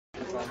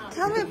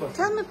Tell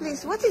me,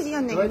 please, what is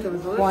your name?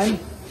 Juan.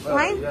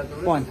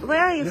 Juan? Where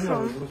are you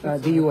from?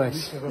 The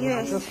U.S.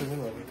 Yes.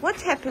 What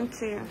happened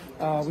to you?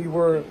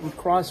 We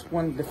crossed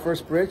the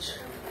first bridge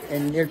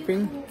in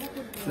Irpin.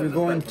 We were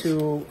going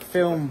to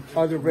film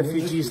other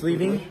refugees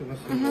leaving,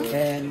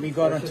 and we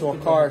got into a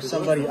car.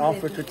 Somebody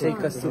offered to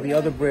take us to the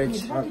other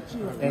bridge,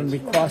 and we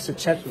crossed a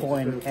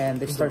checkpoint, and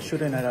they start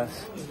shooting at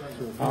us.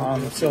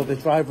 So the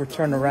driver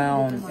turned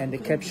around, and they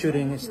kept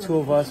shooting. It's two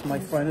of us. My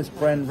friend is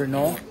Brent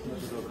Renault,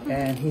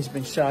 and he's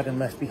been shot and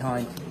left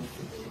behind.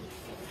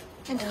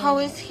 And how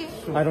is he?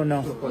 I don't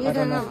know. You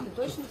don't know.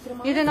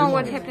 You don't know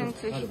what happened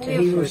to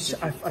him.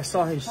 I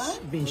saw him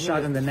being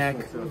shot in the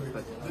neck,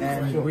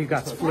 and we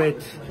got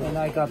split, and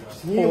I got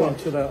pulled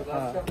into the.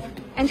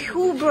 And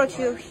who brought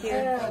you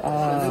here?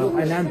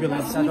 An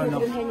ambulance. I don't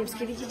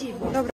know.